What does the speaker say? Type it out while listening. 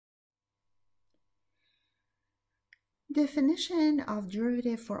Definition of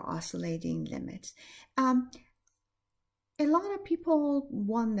derivative for oscillating limits. A lot of people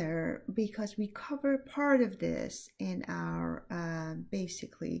wonder, because we cover part of this in our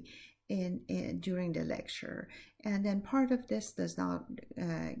basically during the lecture, and then part of this does not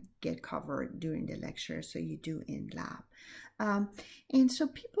get covered during the lecture, so you do in lab. And so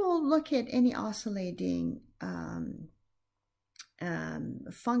people look at any oscillating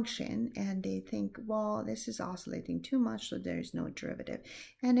function and they think, well, this is oscillating too much, so there is no derivative.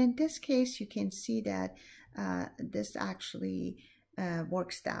 And in this case, you can see that this actually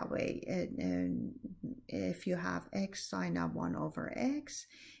works that way. And if you have x sine of 1 over x,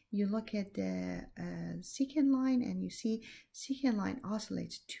 you look at the secant line and you see secant line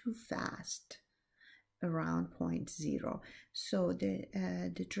oscillates too fast around point 0. So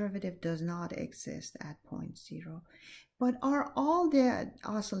the derivative does not exist at point 0. But are all the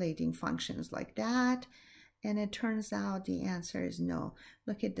oscillating functions like that? And it turns out the answer is no.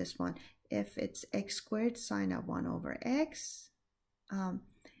 Look at this one. If it's x squared sine of 1 over x,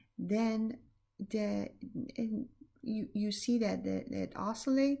 then you see that it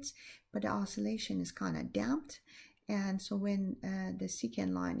oscillates, but the oscillation is kind of damped. And so when the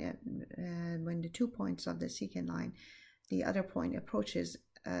secant line, when the 2 points of the secant line, the other point approaches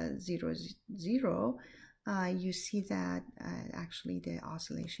 0, 0, you see that actually the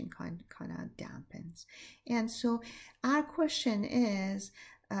oscillation kind of dampens. And so our question is,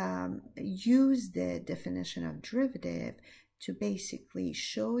 use the definition of derivative to basically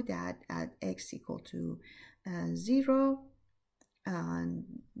show that at x equal to 0,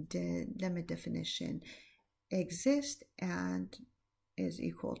 the limit definition exists and is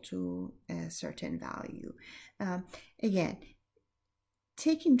equal to a certain value. Again,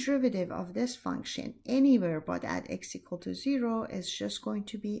 taking derivative of this function anywhere but at x equal to 0 is just going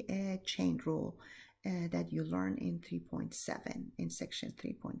to be a chain rule that you learn in 3.7, in section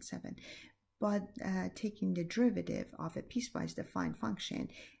 3.7. But taking the derivative of a piecewise defined function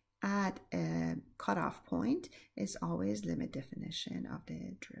at a cutoff point is always limit definition of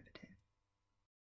the derivative.